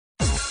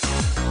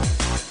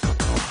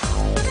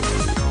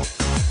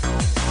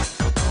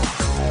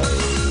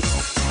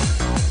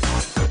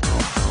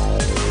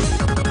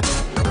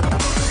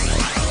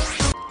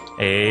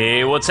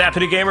Hey, what's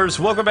happening, gamers?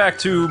 Welcome back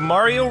to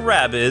Mario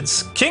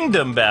Rabbids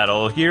Kingdom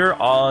Battle here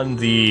on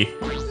the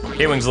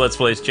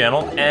Kwingsletsplays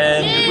channel.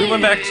 And we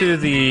went back to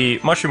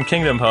the Mushroom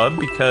Kingdom hub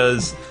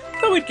because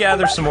I thought we'd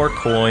gather some more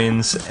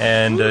coins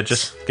and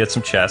just get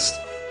some chests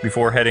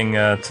before heading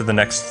to the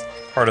next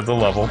part of the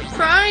level.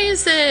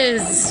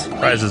 Prizes!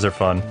 Prizes are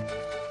fun.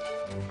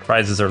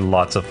 Prizes are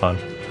lots of fun.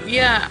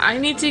 Yeah, I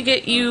need to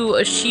get you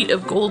a sheet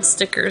of gold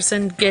stickers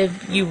and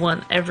give you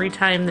one every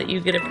time that you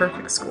get a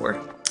perfect score.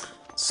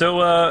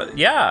 So,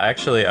 yeah,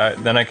 actually,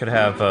 then I could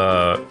have,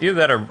 either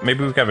that or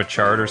maybe we could have a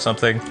chart or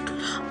something.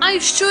 I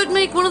should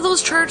make one of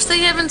those charts they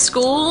have in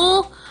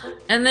school,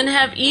 and then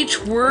have each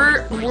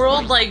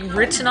world, like,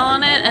 written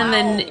on it, and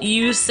then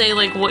you say,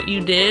 like, what you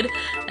did,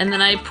 and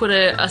then I put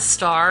a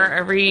star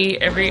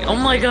every, oh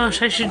my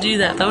gosh, I should do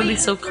that. That would be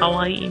so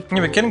kawaii.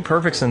 Yeah, but getting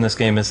perfects in this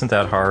game isn't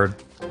that hard.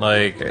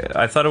 Like,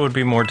 I thought it would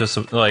be more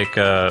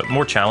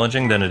more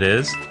challenging than it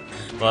is.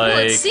 Like, Well,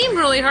 it seemed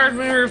really hard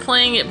when we were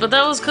playing it, but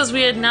that was because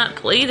we had not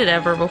played it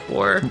ever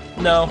before.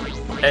 No,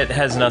 it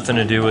has nothing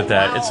to do with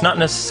that. It's not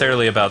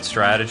necessarily about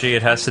strategy,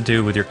 it has to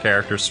do with your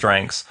character's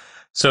strengths.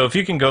 So if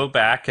you can go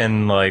back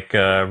and, like,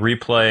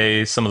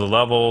 replay some of the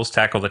levels,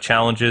 tackle the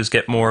challenges,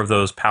 get more of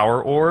those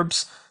power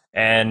orbs,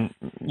 and,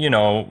 you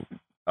know,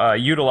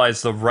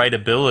 utilize the right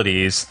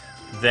abilities,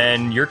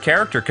 then your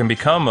character can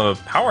become a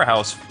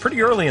powerhouse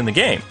pretty early in the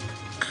game.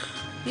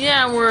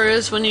 Yeah,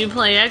 whereas when you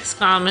play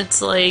Xcom,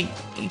 it's like,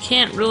 you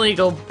can't really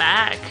go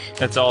back.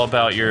 It's all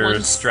about your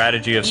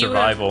strategy of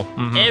survival.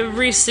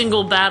 Every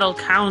single battle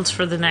counts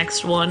for the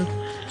next one,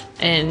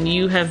 and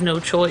you have no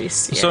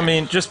choice. Yeah. So, I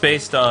mean, just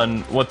based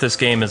on what this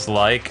game is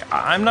like,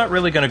 I'm not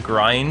really going to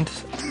grind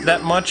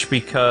that much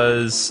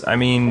because, I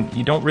mean,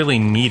 you don't really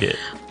need it.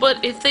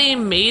 But if they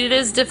made it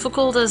as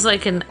difficult as,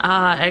 like, an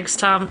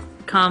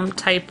Xcom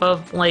type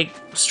of, like,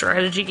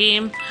 strategy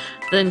game,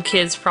 then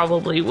kids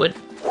probably would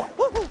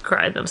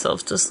cry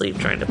themselves to sleep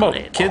trying to play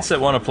it. Kids that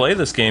want to play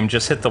this game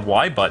just hit the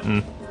Y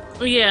button.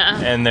 Yeah.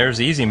 And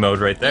there's easy mode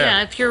right there.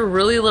 Yeah, if you're a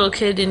really little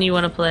kid and you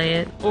want to play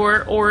it,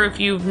 or if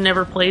you've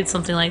never played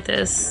something like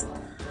this,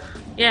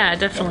 yeah,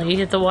 definitely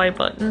hit the Y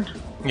button.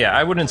 Yeah,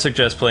 I wouldn't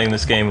suggest playing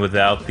this game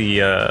without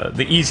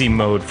the easy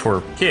mode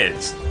for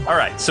kids. All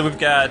right, so we've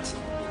got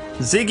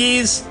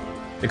Ziggies,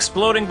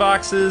 exploding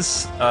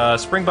boxes,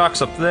 spring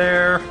box up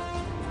there.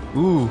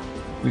 Ooh,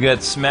 we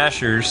got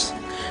smashers.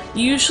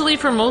 Usually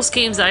for most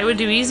games I would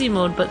do easy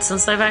mode, but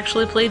since I've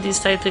actually played these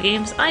types of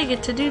games, I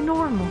get to do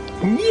normal.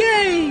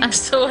 Yay! I'm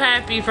so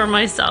happy for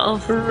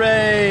myself.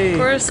 Hooray! Of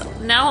course,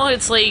 now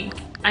it's like,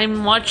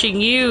 I'm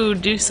watching you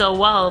do so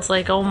well, it's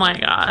like, oh my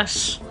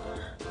gosh.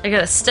 I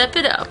gotta step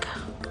it up.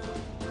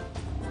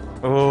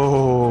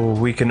 Oh,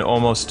 we can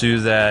almost do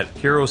that.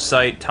 Hero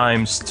sight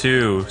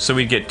 ×2, so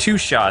we get 2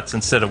 shots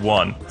instead of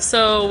 1.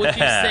 So, would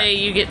you say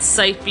you get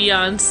sight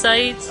beyond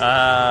sight?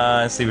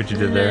 I see what you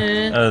did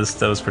there.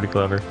 That was pretty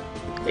clever.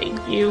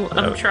 Thank you.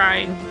 I'm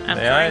trying. I'm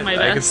trying my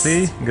best.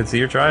 I can see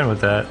you're trying with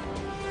that.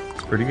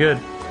 It's pretty good.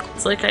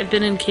 It's like I've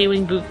been in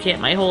K-Wing boot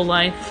camp my whole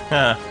life.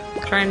 Huh.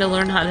 Trying to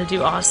learn how to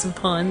do awesome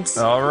puns.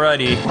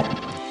 Alrighty.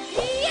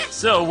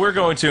 So we're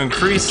going to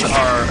increase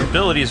our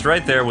abilities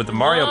right there with the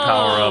Mario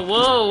power-up.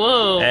 Whoa,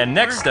 whoa. And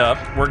next up,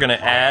 we're going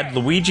to add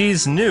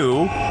Luigi's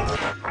new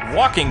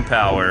walking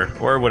power,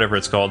 or whatever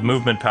it's called,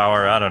 movement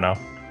power, I don't know.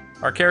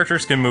 Our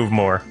characters can move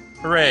more.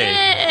 Hooray!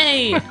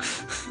 Yay!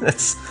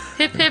 That's...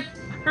 Hip hip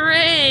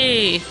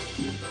hooray!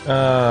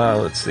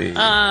 Let's see.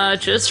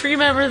 Just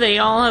remember they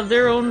all have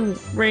their own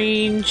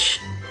range.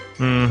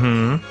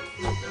 Mm-hmm.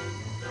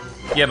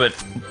 Yeah, but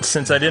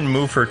since I didn't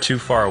move her too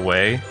far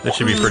away, that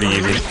should be pretty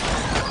easy.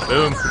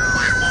 Boom.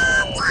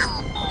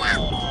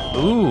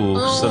 Ooh,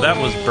 so that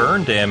was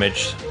burn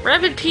damage.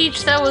 Rabbid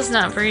Peach, that was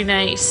not very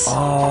nice.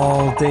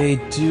 Oh, they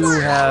do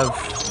have...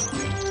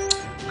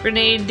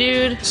 Grenade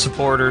dude.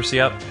 supporters,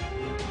 yep.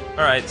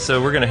 Alright,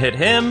 so we're gonna hit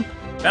him,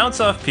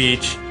 bounce off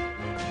Peach,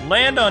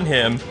 land on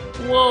him.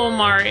 Whoa,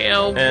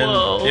 Mario, and,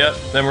 whoa. Yep,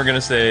 then we're gonna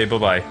say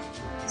bye-bye.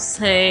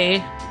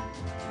 Say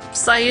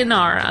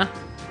sayonara.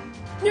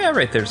 Yeah,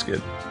 right there's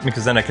good.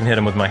 Because then I can hit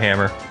him with my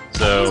hammer.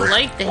 So... I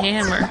like the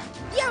hammer.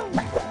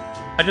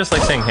 I just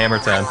like saying hammer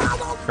time,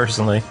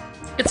 personally.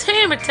 It's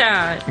hammer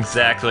time!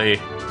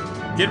 Exactly.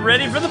 Get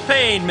ready for the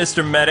pain,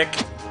 Mr. Medic!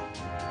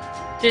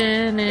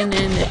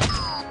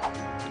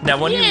 Now,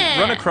 when you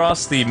run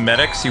across the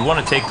medics, you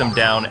want to take them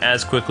down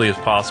as quickly as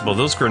possible.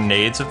 Those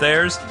grenades of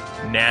theirs,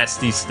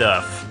 nasty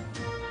stuff.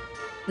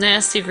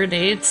 Nasty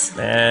grenades.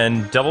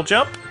 And double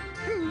jump.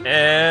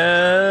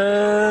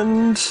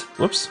 And...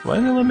 whoops, why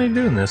did they let me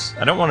doing this?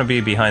 I don't want to be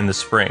behind the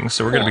spring,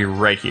 so we're going to be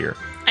right here.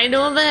 I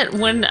know that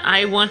when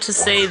I want to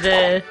say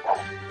the...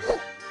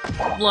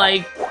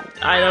 like,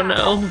 I don't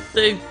know,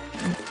 the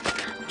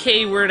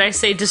K word, I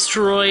say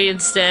destroy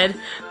instead.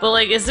 But,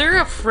 like, is there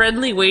a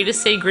friendly way to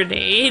say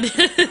grenade?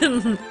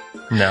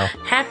 No.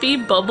 Happy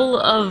bubble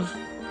of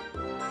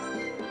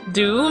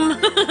doom?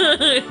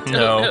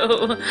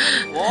 No.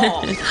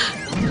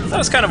 That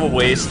was kind of a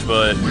waste,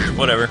 but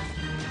whatever.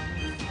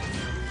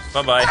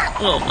 Bye-bye.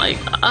 Oh my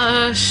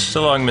gosh.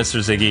 So long, Mr.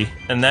 Ziggy.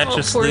 And that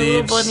just poor little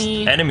leaves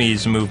bunny.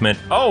 enemies movement.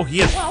 Oh, he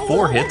has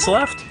 4 hits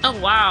left? Oh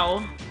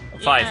wow.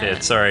 5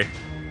 hits, sorry.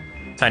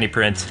 Tiny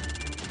print.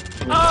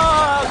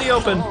 Ah, the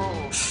open.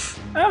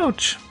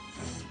 Ouch.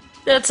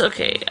 That's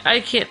okay. I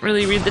can't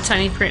really read the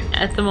tiny print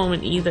at the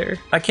moment either.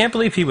 I can't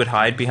believe he would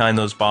hide behind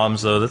those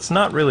bombs, though. That's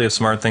not really a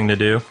smart thing to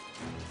do.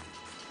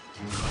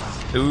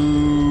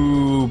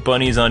 Ooh,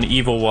 Bunny's on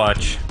Evil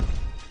Watch.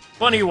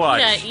 Bunny Watch.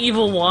 Yeah,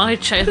 Evil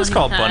Watch. It's like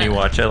called that. Bunny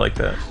Watch. I like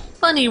that.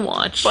 Bunny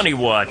Watch. Bunny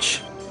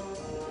Watch.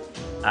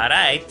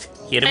 Alright,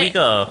 here we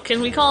go.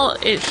 Can we call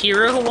it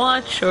Hero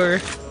Watch or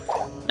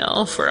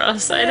no for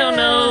us? I don't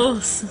know.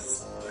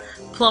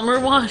 Plumber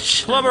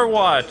Watch. Plumber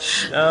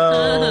Watch.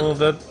 Oh,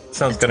 that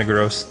sounds kind of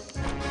gross.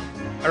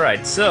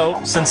 Alright,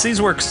 so, since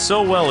these work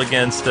so well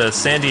against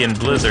Sandy and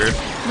Blizzard...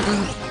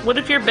 What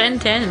if you're Ben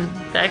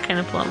 10? That kind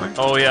of plumber.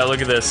 Oh yeah,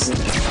 look at this.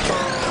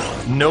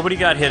 Nobody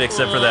got hit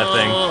except for that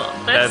thing.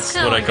 That's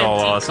kinda what like I call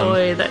a awesome.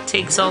 decoy that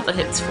takes all the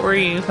hits for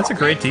you. That's a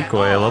great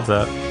decoy, I love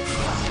that.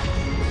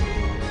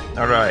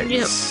 Alright,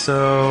 Yep.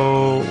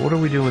 so what do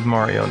we do with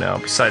Mario now,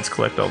 besides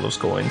collect all those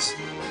coins?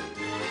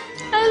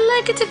 I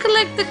like it to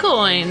collect the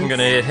coins. I'm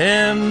gonna hit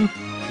him.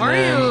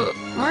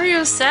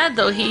 Mario's sad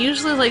though. He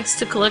usually likes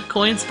to collect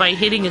coins by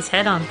hitting his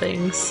head on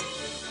things.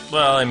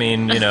 Well, I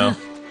mean, you know,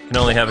 can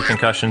only have a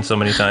concussion so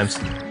many times.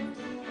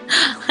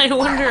 I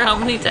wonder how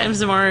many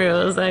times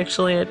Mario is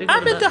actually had to go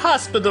I'm to in the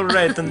hospital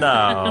right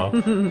now.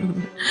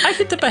 I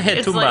hit my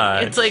head too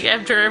much. It's like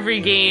after every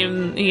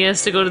game, he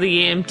has to go to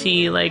the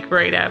EMT like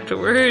right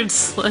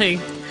afterwards. Like,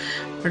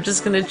 we're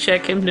just gonna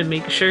check him to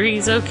make sure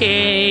he's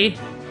okay.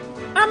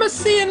 I'm a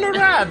seeing the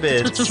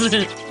rabbit.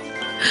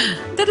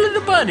 The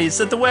little bunnies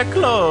that wear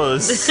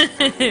clothes.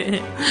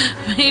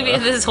 Maybe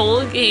this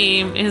whole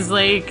game is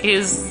like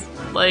he's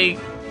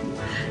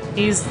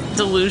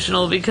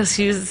delusional because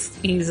he's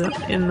in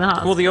the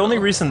hospital. Well, the only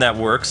reason that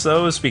works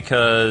though is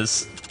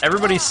because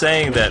everybody's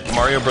saying that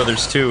Mario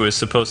Brothers 2 is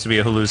supposed to be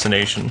a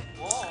hallucination.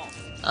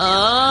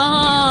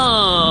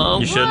 Oh,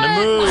 You shouldn't have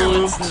what? No,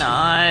 moved. it's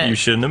not. You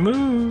shouldn't have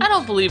moved. I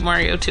don't believe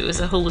Mario 2 is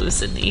a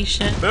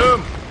hallucination.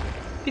 Boom.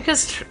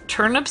 Because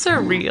turnips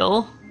are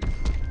real.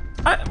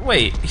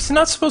 Wait, he's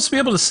not supposed to be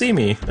able to see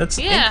me. That's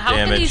Yeah, ink how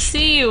damage. can he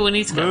see you when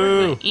he's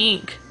covered with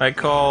ink? I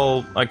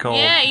call.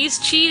 Yeah, he's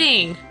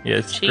cheating. Yeah,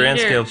 it's Cheater. grand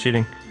scale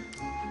cheating.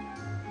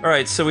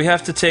 Alright, so we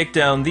have to take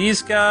down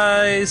these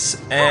guys,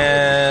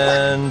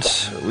 and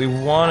we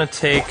want to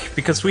take...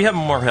 Because we have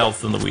more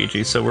health than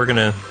Luigi, so we're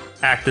gonna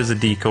act as a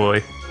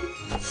decoy.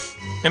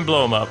 And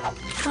blow him up.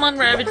 Come on,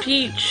 Rabbid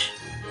Peach.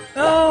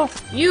 Oh!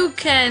 You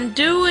can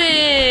do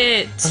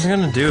it! I'm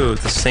gonna do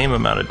the same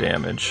amount of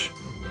damage.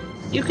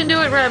 You can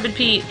do it, Rabbid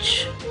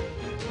Peach.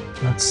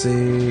 Let's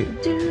see...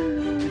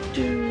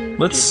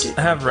 Let's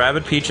have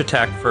Rabbid Peach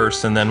attack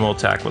first, and then we'll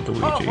attack with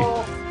Luigi.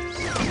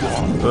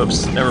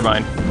 Oops, never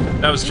mind.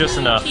 That was just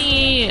enough.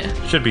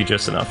 Should be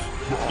just enough.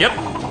 Yep.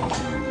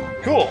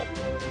 Cool.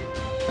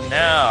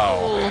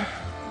 Now,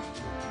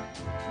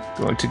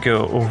 going to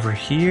go over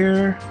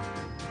here.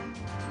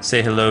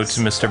 Say hello to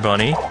Mr.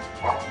 Bunny.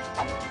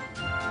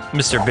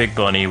 Mr. Big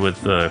Bunny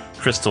with the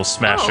Crystal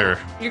Smasher.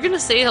 Oh, you're gonna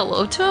say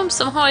hello to him?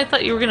 Somehow I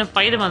thought you were gonna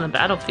fight him on the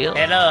battlefield.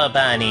 Hello,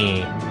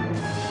 Bunny.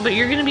 But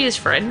you're gonna be his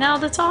friend now?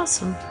 That's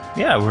awesome.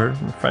 Yeah,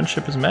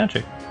 friendship is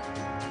magic.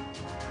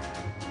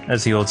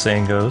 As the old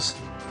saying goes.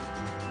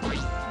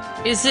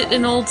 Is it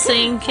an old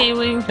saying,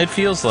 K-Wing? It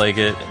feels like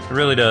it. It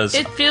really does.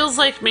 It feels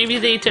like maybe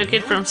they took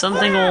it from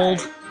something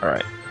old.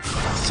 Alright.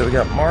 So we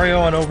got Mario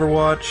on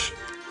Overwatch.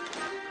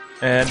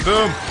 And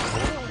boom!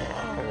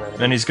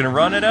 And he's gonna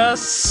run at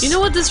us. You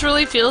know what this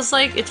really feels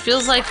like? It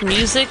feels like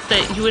music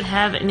that you would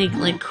have in a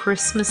like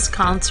Christmas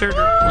concert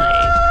or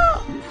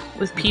play.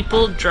 With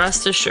people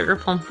dressed as Sugar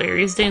Plum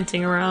Fairies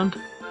dancing around.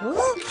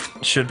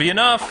 Should be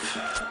enough.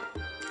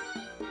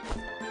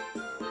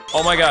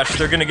 Oh my gosh,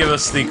 they're gonna give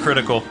us the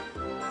critical.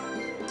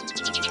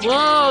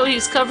 Whoa,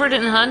 he's covered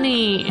in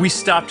honey. We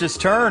stopped his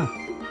turn.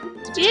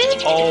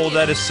 Yay. Oh,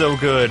 that is so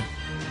good.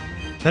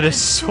 That is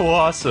so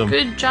awesome.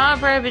 Good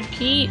job, Rabbid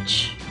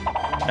Peach.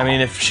 I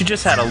mean, if she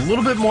just had a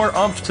little bit more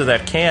oomph to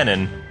that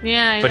cannon.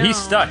 Yeah, I But know. he's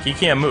stuck, he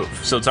can't move.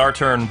 So it's our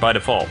turn by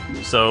default.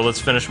 So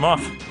let's finish him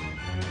off.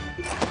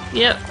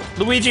 Yep.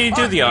 Luigi,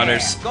 do the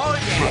honors.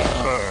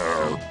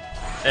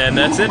 And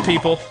that's it,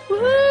 people.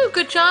 Woohoo!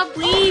 Good job,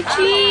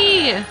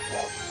 Luigi!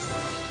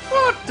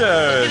 What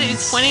the?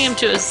 He's pointing him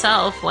to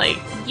himself, like,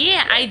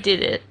 yeah, I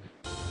did it.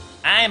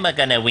 I'm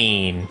gonna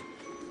win.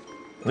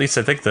 At least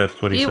I think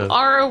that's what he You said.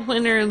 are a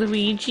winner,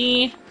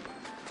 Luigi.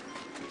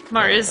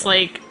 Mario's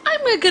like,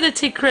 I'm gonna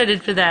take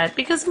credit for that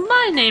because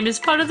my name is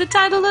part of the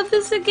title of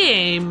this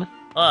game.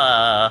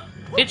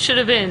 It should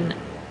have been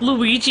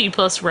Luigi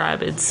plus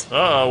Rabbids.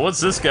 Oh,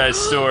 what's this guy's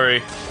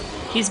story?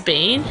 He's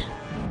Bane?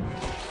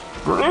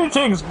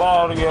 Greetings,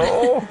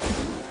 Mario.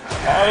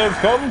 I have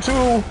come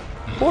to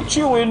put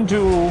you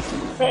into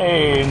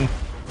pain.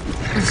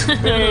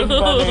 Pain,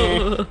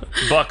 Bunny.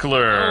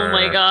 Buckler. Oh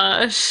my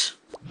gosh.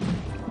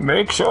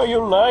 Make sure you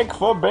like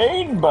for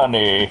Bane,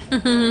 Bunny.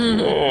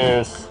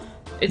 Yes.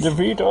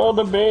 Defeat all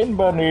the Bane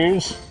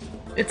bunnies.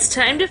 It's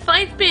time to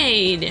fight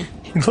Bane.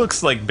 He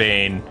looks like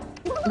Bane.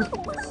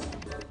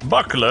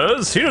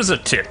 Bucklers, here's a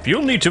tip.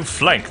 You'll need to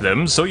flank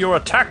them so your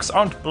attacks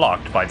aren't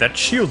blocked by that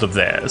shield of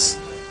theirs.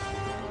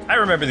 I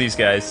remember these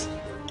guys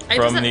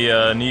from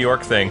the New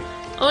York thing.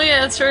 Oh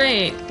yeah, that's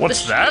right.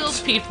 What's the that?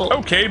 shield people.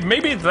 Okay,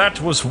 maybe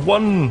that was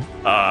one,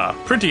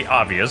 pretty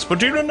obvious, but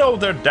do you know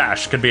their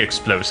dash can be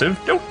explosive?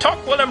 Don't talk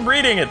while I'm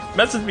reading it.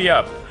 Messes me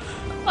up.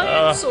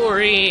 I'm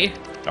sorry.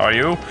 Are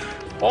you?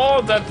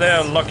 Or that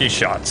they're lucky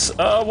shots.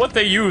 What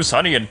they use,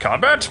 honey, in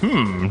combat?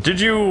 Did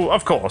you?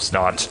 Of course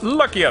not.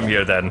 Lucky I'm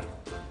here then.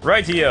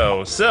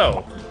 Rightio.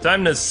 So,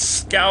 time to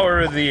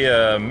scour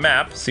the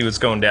map, see what's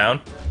going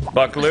down.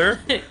 Buckler,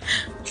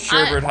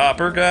 Sherbet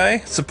Hopper guy,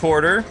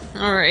 supporter.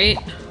 Alright.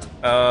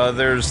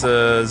 There's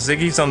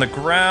Ziggy's on the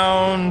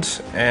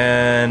ground,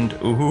 and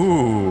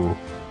ooh,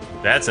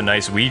 that's a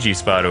nice Ouija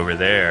spot over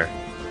there.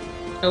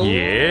 Oh,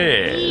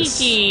 Yes.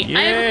 Ouija. Yes.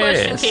 I have a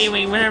question,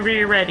 K-Wing, whenever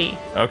you're ready.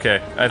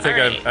 Okay, I think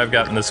Alright. I've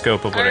gotten the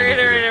scope of what I need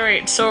to do.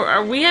 Alright. So,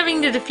 are we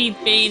having to defeat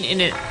Bane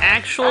in an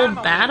actual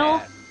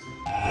battle?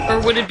 Or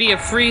would it be a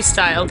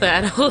freestyle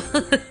battle?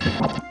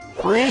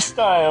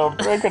 Freestyle,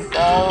 break it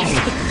down.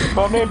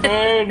 Bunny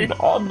Bane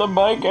on the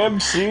mic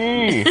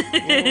MC.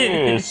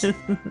 Yes.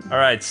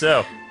 Alright,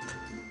 so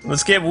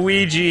let's get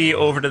Ouija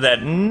over to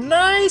that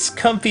nice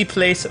comfy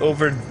place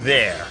over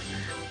there.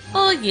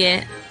 Oh,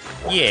 yeah.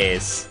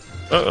 Yes.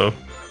 Uh-oh.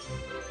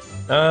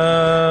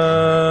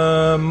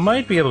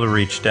 Might be able to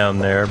reach down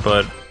there,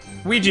 but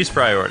Ouija's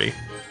priority.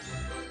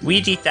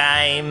 Ouija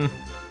time.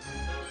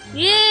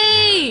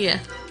 Yay!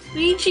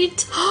 Ouija.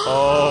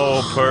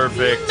 Oh,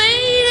 perfect. You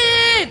made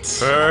it!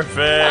 Perfect.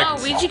 Wow,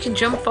 Ouija can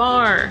jump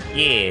far.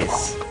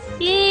 Yes.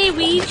 Yay,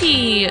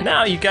 Ouija!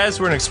 Now, you guys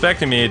weren't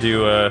expecting me to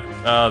do,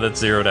 oh, that's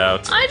zeroed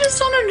out. I just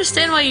don't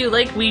understand why you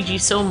like Ouija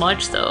so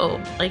much,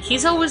 though. Like,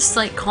 he's always,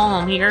 like,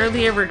 calm. He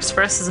hardly ever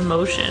expresses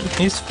emotion.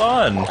 He's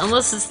fun.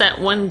 Unless it's that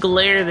one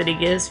glare that he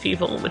gives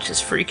people, which is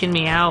freaking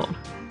me out.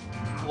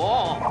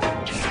 Whoa.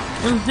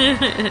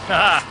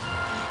 Ah.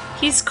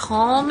 He's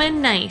calm and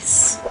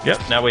nice.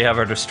 Yep, now we have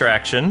our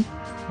distraction.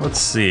 Let's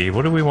see,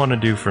 what do we want to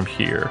do from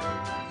here?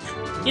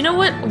 You know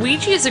what?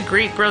 Ouija is a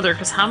great brother,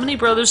 because how many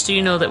brothers do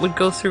you know that would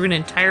go through an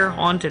entire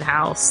haunted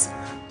house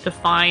to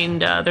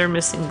find their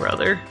missing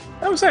brother?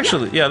 That was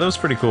actually, yeah, that was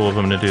pretty cool of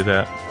him to do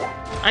that.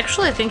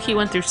 Actually, I think he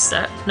went through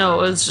No,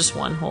 it was just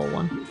one whole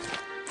one.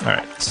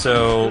 Alright, It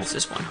so was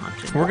just one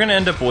haunted. we're gonna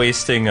end up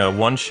wasting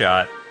one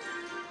shot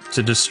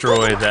to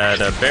destroy that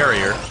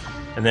barrier,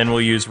 and then we'll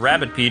use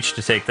Rabbit Peach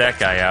to take that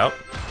guy out.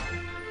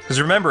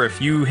 Because remember,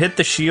 if you hit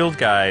the shield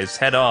guys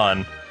head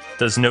on, it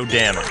does no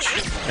damage,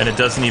 and it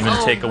doesn't even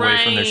take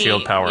away from their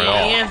shield power at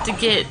all. You have to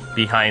get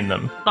Behind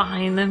them.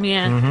 behind them,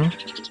 yeah.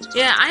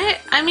 Yeah,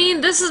 I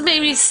mean, this is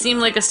maybe seem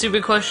like a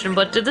stupid question,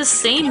 but did the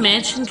same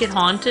mansion get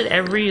haunted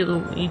every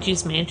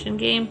Luigi's Mansion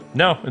game?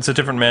 No, it's a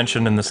different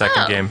mansion in the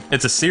second Oh. game.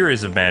 It's a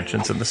series of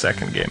mansions in the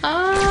second game.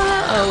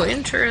 Oh,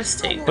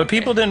 interesting. But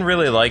people didn't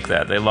really like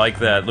that. They liked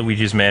that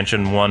Luigi's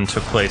Mansion 1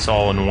 took place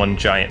all in one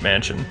giant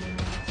mansion.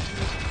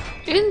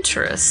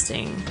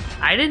 Interesting.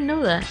 I didn't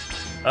know that.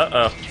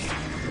 Uh-oh.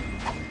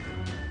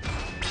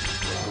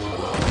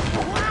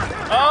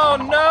 Oh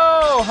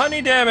no!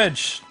 Honey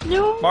damage!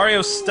 No.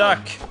 Mario's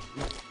stuck.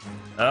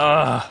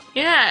 Ugh.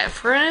 Yeah,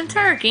 for an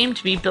entire game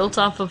to be built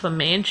off of a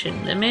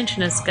mansion, the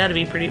mansion has got to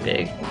be pretty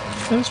big.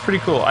 That was pretty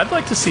cool. I'd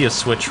like to see a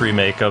Switch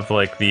remake of,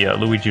 like, the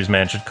Luigi's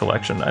Mansion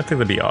collection. I think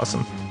that'd be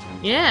awesome.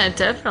 Yeah,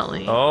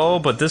 definitely. Oh,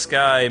 but this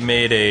guy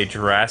made a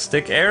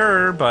drastic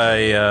error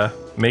by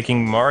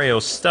making Mario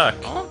stuck.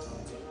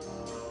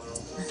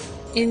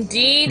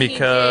 Indeed.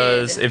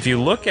 Because he did. if you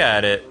look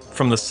at it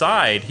from the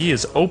side, he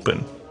is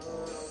open.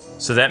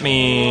 So that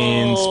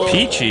means Whoa.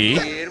 Peachy.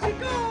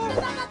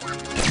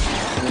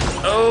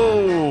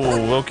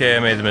 Oh, okay, I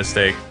made the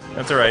mistake.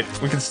 That's alright.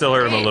 We can still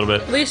hurt him a little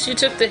bit. At least you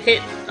took the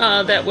hit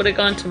that would have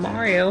gone to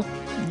Mario.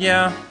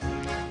 Yeah,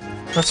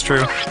 that's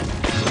true.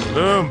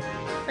 Boom.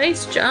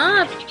 Nice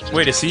job.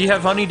 Wait, does he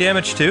have honey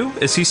damage too?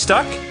 Is he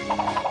stuck?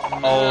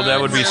 Oh, that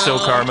would be so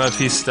karma if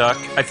he's stuck.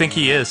 I think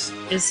he is.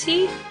 Is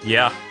he?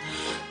 Yeah.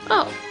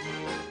 Oh.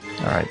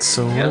 Alright,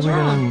 so what are was we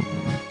wrong.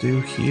 gonna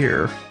do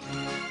here?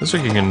 Looks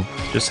like you can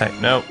just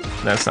hang. Nope,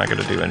 that's not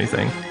gonna do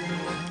anything.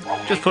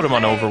 Just put him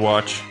on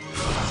Overwatch.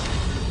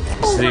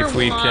 See if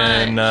we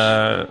can.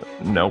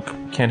 Nope,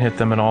 can't hit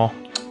them at all.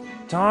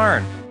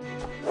 Darn.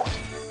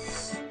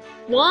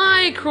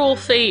 Why, cruel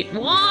fate?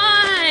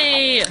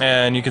 Why?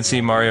 And you can see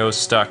Mario's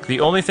stuck. The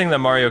only thing that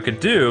Mario could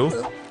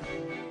do.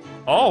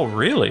 Oh,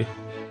 really?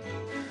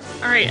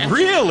 Alright, I'm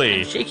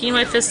Really? shaking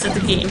my fist at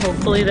the game.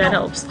 Hopefully that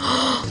helps.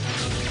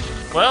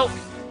 Well,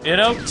 you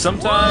know,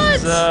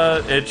 sometimes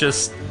it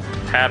just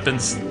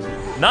happens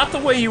not the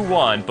way you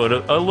want, but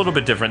a little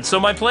bit different. So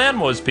my plan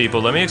was,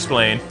 people, let me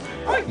explain.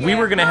 We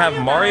were gonna have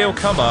Mario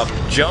come up,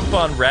 jump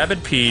on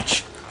Rabbid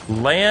Peach,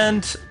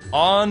 land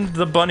on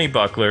the Bunny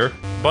Buckler,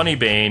 Bunny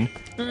Bane,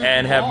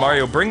 and have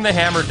Mario bring the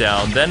hammer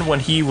down. Then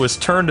when he was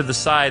turned to the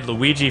side,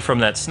 Luigi from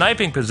that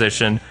sniping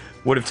position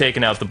would have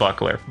taken out the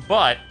Buckler.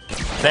 But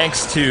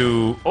thanks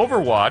to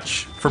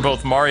Overwatch for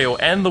both Mario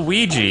and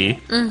Luigi,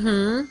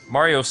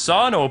 Mario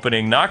saw an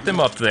opening, knocked him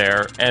up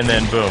there, and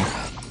then boom.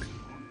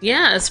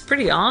 Yeah, it's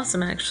pretty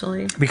awesome,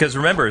 actually. Because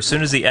remember, as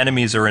soon as the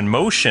enemies are in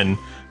motion,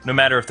 no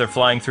matter if they're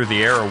flying through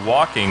the air or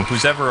walking,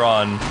 who's ever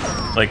on,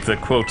 like, the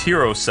quote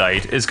hero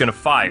site is gonna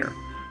fire.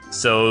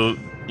 So,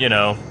 you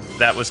know,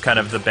 that was kind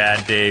of the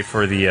bad day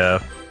for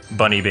the,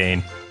 Bunny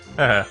Bane.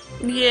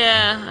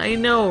 Yeah, I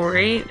know,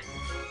 right?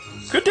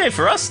 Good day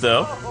for us,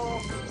 though.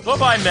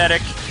 Bye-bye,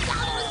 medic.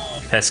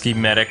 Pesky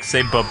medic,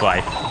 say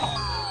bye-bye.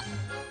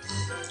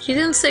 He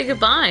didn't say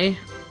goodbye.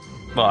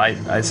 Well,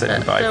 I said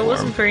goodbye That for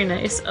wasn't him. very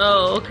nice.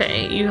 Oh,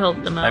 okay. You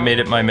helped them out. I made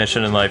it my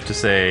mission in life to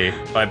say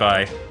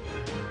bye-bye.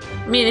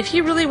 I mean, if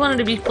he really wanted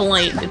to be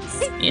polite,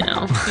 it's, you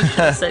know, he should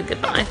have said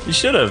goodbye. You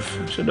should have.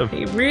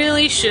 He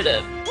really should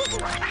have.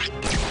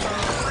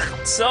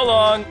 So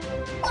long.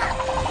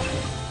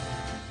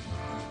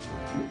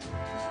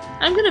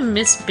 I'm gonna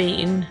miss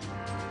Bane,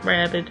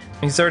 Rabbid.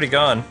 He's already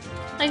gone.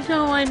 I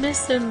know, I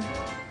miss him.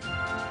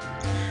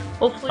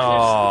 Hopefully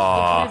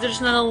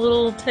there's not a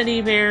little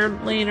teddy bear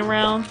laying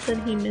around that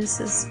he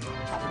misses.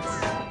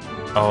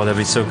 Oh, that'd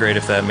be so great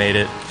if that made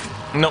it.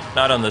 Nope,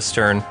 not on this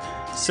turn.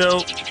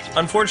 So,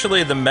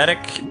 unfortunately, the medic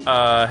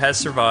has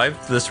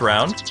survived this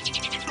round,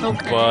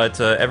 Okay. but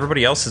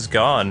everybody else is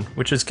gone,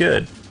 which is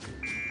good.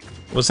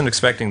 Wasn't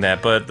expecting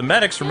that, but the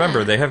medics,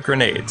 remember, they have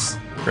grenades.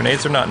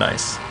 Grenades are not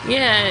nice.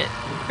 Yeah,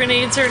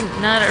 grenades are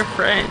not our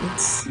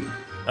friends.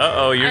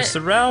 Uh-oh, you're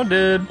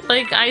surrounded.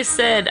 Like I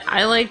said,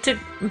 I like to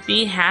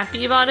be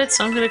happy about it,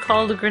 so I'm gonna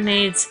call the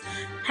grenades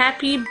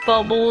happy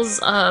bubbles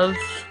of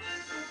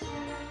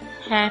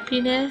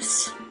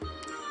happiness.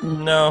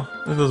 No,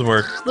 it doesn't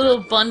work. Little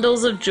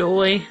bundles of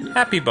joy.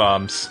 Happy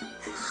bombs.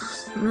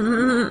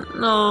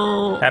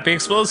 No. Happy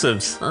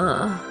explosives.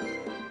 Happy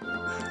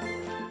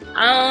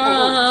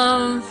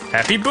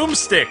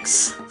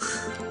boomsticks.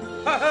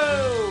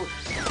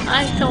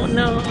 I don't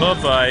know.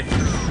 Bye-bye.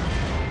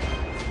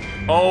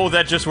 Oh,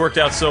 that just worked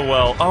out so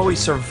well. Oh, he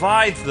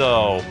survived,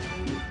 though.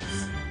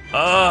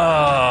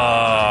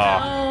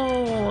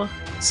 Oh.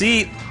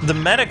 See, the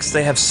medics,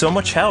 they have so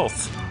much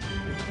health.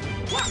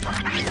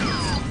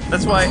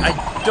 That's why I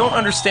don't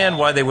understand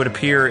why they would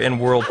appear in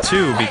World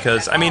 2,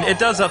 because, I mean, it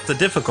does up the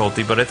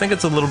difficulty, but I think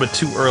it's a little bit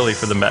too early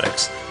for the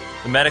medics.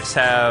 The medics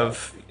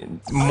have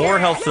more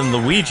health than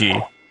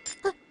Luigi,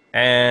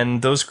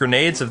 and those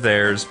grenades of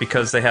theirs,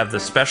 because they have the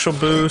special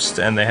boost,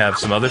 and they have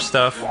some other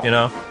stuff, you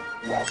know?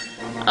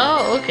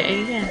 Oh,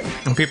 okay, yeah.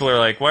 And people are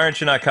like, why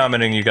aren't you not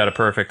commenting you got a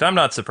perfect? I'm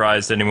not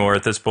surprised anymore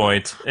at this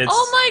point. It's...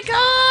 Oh my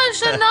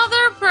gosh,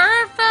 another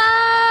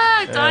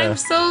perfect! I'm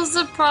so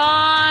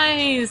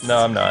surprised. No,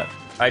 I'm not.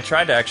 I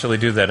tried to actually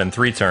do that in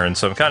 3 turns,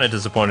 so I'm kind of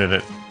disappointed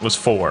it was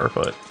 4,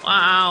 but...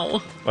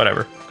 Wow.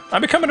 Whatever.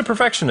 I'm becoming a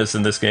perfectionist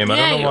in this game, I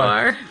Yeah, don't know you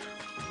why. are.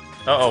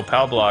 Uh-oh,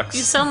 PAL blocks.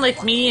 You sound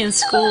like me in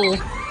school.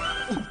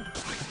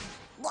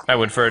 I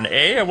went for an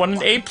A, I won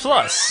an A+.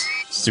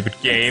 Stupid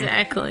game.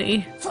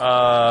 Exactly.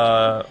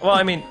 Well,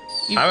 I mean...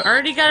 You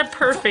already got a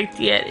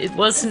perfect, yet it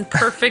wasn't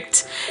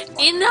perfect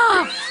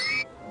enough!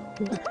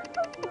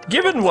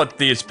 Given what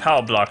these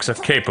PAL blocks are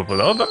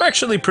capable of, I'm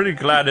actually pretty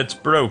glad it's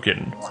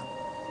broken.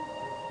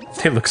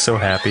 They look so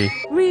happy.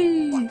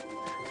 Whee!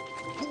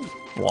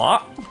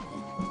 What?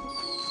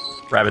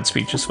 Rabbit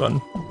speech is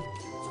fun.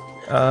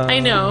 I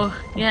know.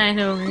 Yeah, I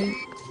know, right?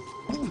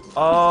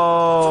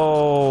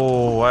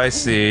 Oh, I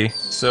see.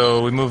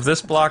 So we move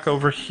this block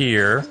over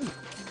here.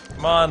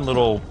 Come on,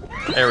 little...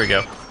 There we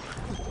go.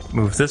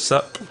 Move this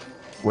up.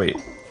 Wait,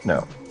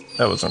 no.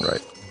 That wasn't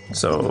right.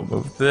 So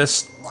move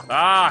this...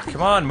 Ah,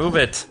 come on, move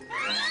it!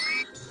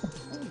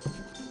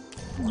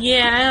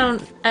 Yeah,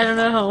 I don't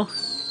know.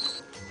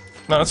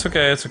 No, it's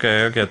okay,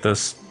 I'll get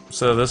this.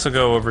 So this will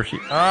go over here.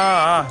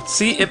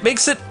 See, it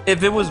makes it...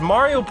 If it was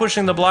Mario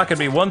pushing the block, it'd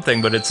be one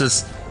thing, but it's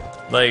this,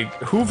 like,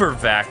 Hoover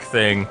vac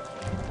thing.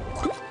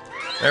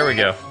 There we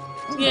go.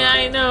 Yeah,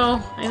 I know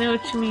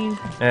what you mean.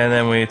 And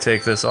then we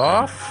take this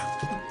off.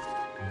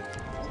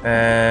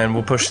 And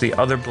we'll push the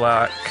other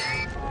block.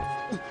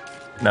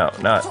 No,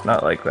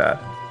 not like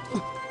that.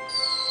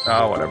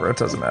 Oh, whatever, it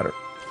doesn't matter.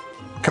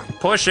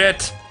 Push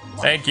it!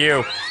 Thank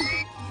you.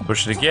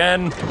 Push it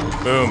again.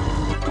 Boom.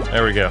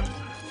 There we go.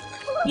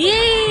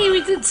 Yay,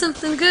 we did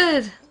something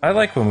good. I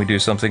like when we do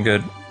something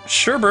good.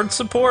 Sherbet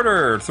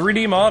supporter,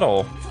 3D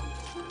model.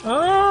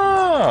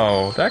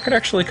 Oh, that could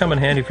actually come in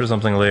handy for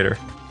something later.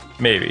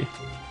 Maybe.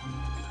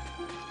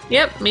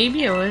 Yep,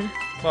 maybe I would.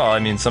 Well, I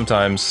mean,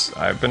 sometimes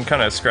I've been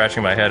kind of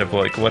scratching my head of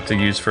like what to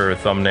use for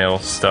thumbnail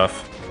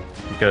stuff,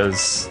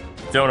 because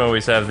don't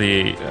always have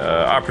the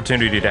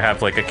opportunity to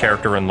have like a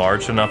character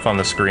enlarged enough on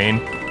the screen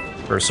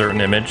for a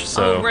certain image.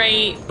 So, oh,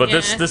 right. But yeah.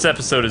 this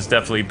episode is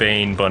definitely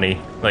Bane Bunny.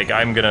 Like,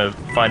 I'm gonna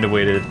find a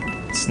way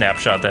to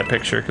snapshot that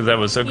picture because that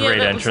was a great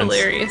that entrance. Was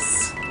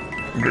hilarious.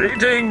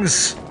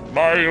 Greetings,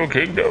 Mario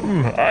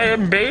Kingdom. I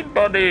am Bane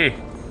Bunny.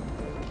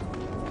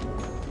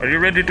 Are you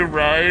ready to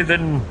writhe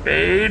in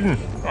Bane?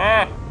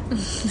 Ah!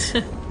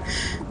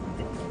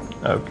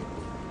 Okay.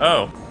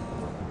 Oh.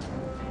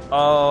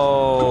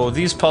 Oh,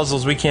 these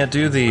puzzles, we can't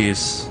do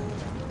these.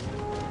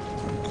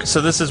 So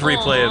this is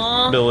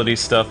replayability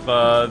stuff.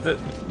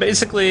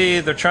 Basically,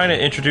 they're trying to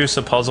introduce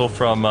a puzzle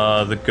from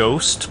the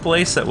ghost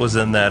place that was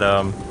in that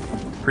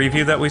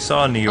preview that we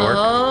saw in New York.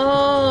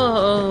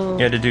 Oh.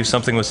 You had to do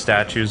something with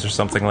statues or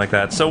something like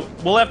that. So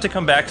we'll have to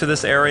come back to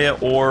this area,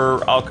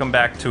 or I'll come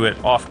back to it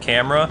off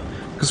camera,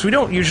 because we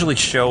don't usually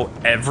show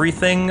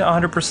everything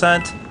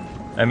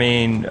 100%. I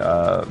mean,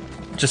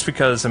 just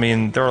because, I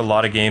mean, there are a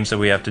lot of games that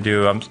we have to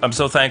do. I'm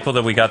so thankful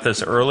that we got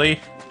this early.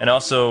 And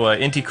also,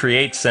 Inti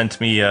Create sent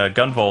me a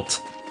Gunvolt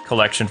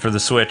collection for the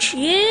Switch.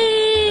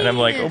 Yay! And I'm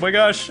like, oh my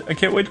gosh, I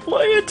can't wait to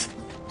play it.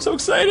 I'm so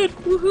excited.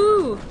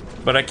 Woohoo!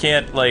 But I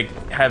can't, like,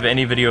 have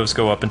any videos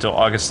go up until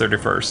August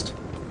 31st.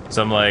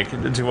 So I'm like,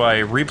 do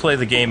I replay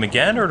the game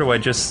again, or do I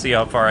just see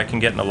how far I can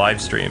get in a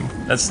live stream?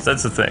 That's the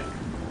thing.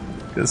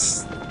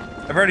 Because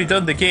I've already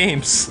done the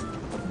games.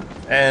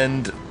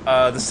 And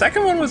the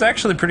second one was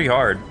actually pretty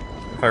hard,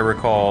 if I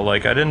recall.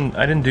 Like, I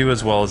didn't do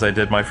as well as I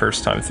did my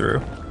first time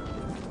through.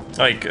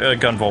 Like,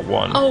 Gunvolt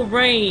 1. Oh,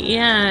 right,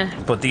 yeah.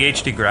 But the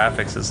HD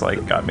graphics has,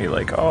 like, got me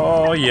like,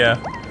 oh,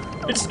 yeah.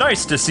 It's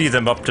nice to see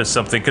them up to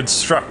something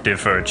constructive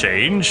for a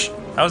change.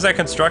 How's that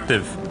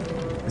constructive?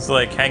 He's,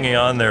 like, hanging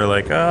on there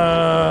like,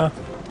 I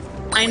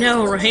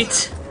know,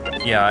 right?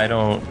 Yeah, I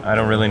don't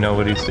really know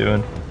what he's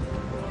doing.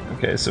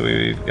 Okay, so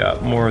we've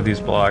got more of these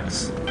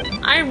blocks.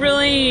 I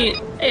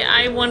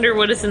wonder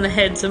what is in the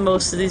heads of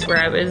most of these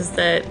Rabbids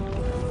that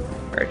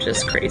are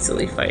just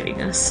crazily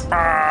fighting us.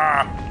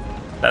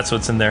 That's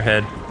what's in their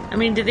head. I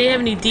mean, do they have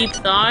any deep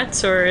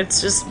thoughts, or it's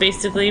just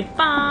basically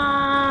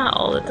bah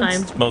all the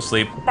time? It's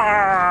mostly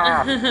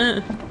bah.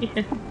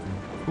 Yeah.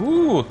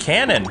 Ooh,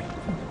 cannon.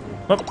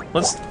 Oh,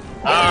 let's.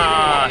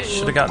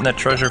 Should have gotten that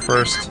treasure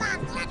first.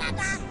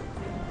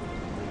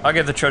 I'll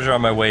get the treasure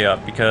on my way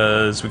up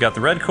because we got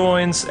the red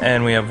coins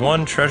and we have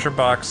one treasure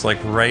box like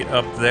right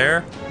up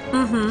there.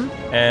 Mm-hmm.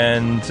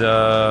 And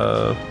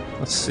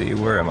let's see,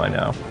 where am I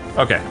now?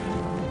 Okay.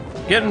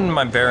 Getting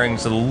my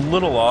bearings a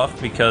little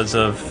off because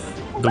of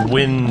the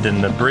wind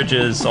and the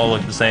bridges all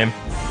look the same.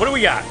 What do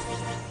we got?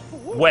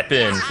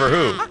 Weapon for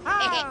who?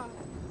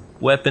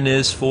 Weapon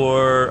is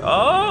for,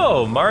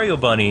 oh, Mario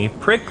Bunny.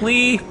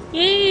 Prickly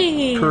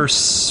Yay!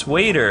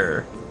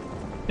 Persuader.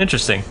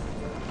 Interesting.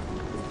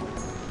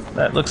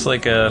 That looks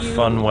like a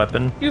fun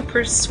weapon. You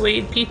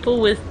persuade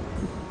people with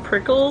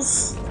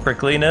prickles?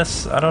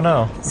 Prickliness? I don't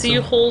know. So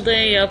you hold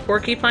a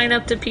porcupine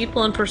up to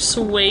people and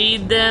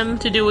persuade them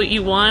to do what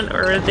you want,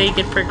 or they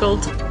get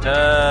prickled?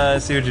 I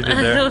see what you did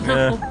there. I don't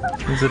know.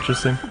 Yeah, it's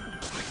interesting.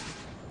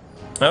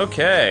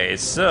 Okay,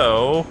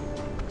 so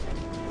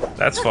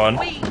that's fun.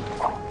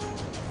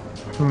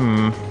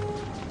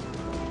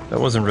 That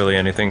wasn't really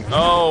anything.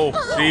 Oh,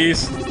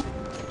 these.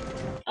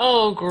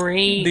 Oh,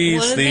 great.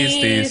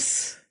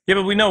 These. Yeah,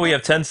 but we know we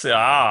have 10.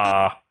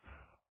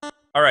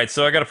 Alright,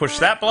 so I gotta push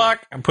that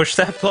block, and push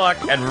that block,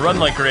 and run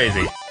like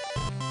crazy.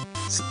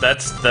 So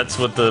that's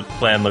what the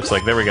plan looks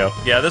like. There we go.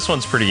 Yeah, this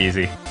one's pretty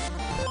easy.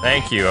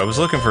 Thank you. I was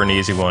looking for an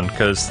easy one,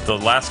 because the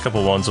last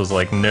couple ones was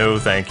like, no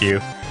thank you.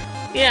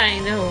 Yeah, I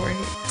know,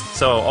 right?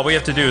 So, all we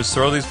have to do is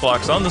throw these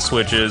blocks on the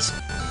switches,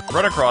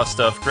 run across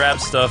stuff, grab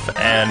stuff,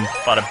 and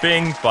bada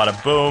bing,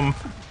 bada boom.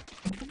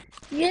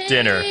 Yay!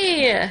 Dinner.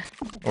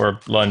 Or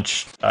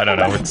lunch. I don't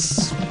know.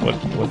 It's...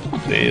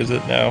 What day is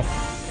it now?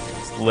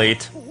 It's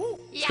late.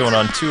 It's going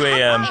on 2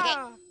 a.m.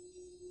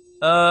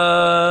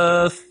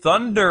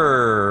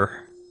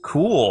 Thunder.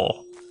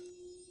 Cool.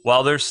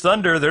 While there's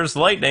thunder, there's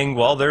lightning.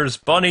 While there's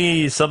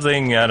bunny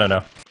something, I don't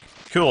know.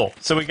 Cool.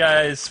 So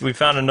we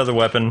found another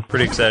weapon.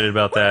 Pretty excited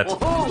about that.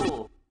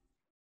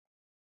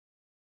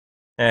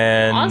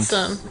 And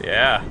awesome.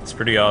 Yeah, it's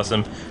pretty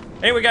awesome.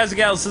 Anyway, guys and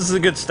gals, this is a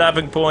good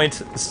stopping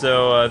point.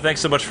 So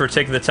thanks so much for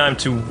taking the time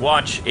to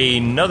watch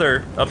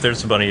another... Oh,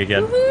 there's the bunny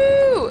again.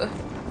 Woohoo!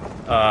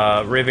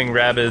 Raving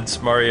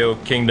Rabbids Mario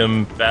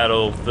Kingdom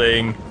battle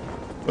thing.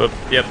 Oh,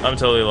 yep, I'm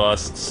totally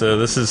lost. So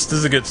this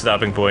is a good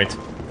stopping point.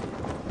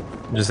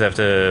 Just have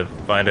to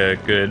find a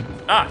good...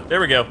 there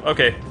we go.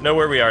 Okay, know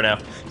where we are now.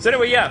 So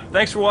anyway, yeah,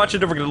 thanks for watching.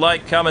 Don't forget to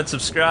like, comment,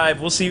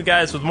 subscribe. We'll see you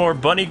guys with more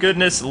bunny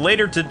goodness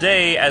later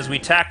today as we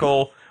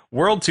tackle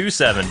World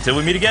 2-7. Till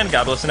we meet again,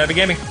 God bless and happy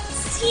gaming.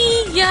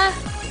 See ya!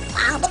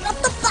 La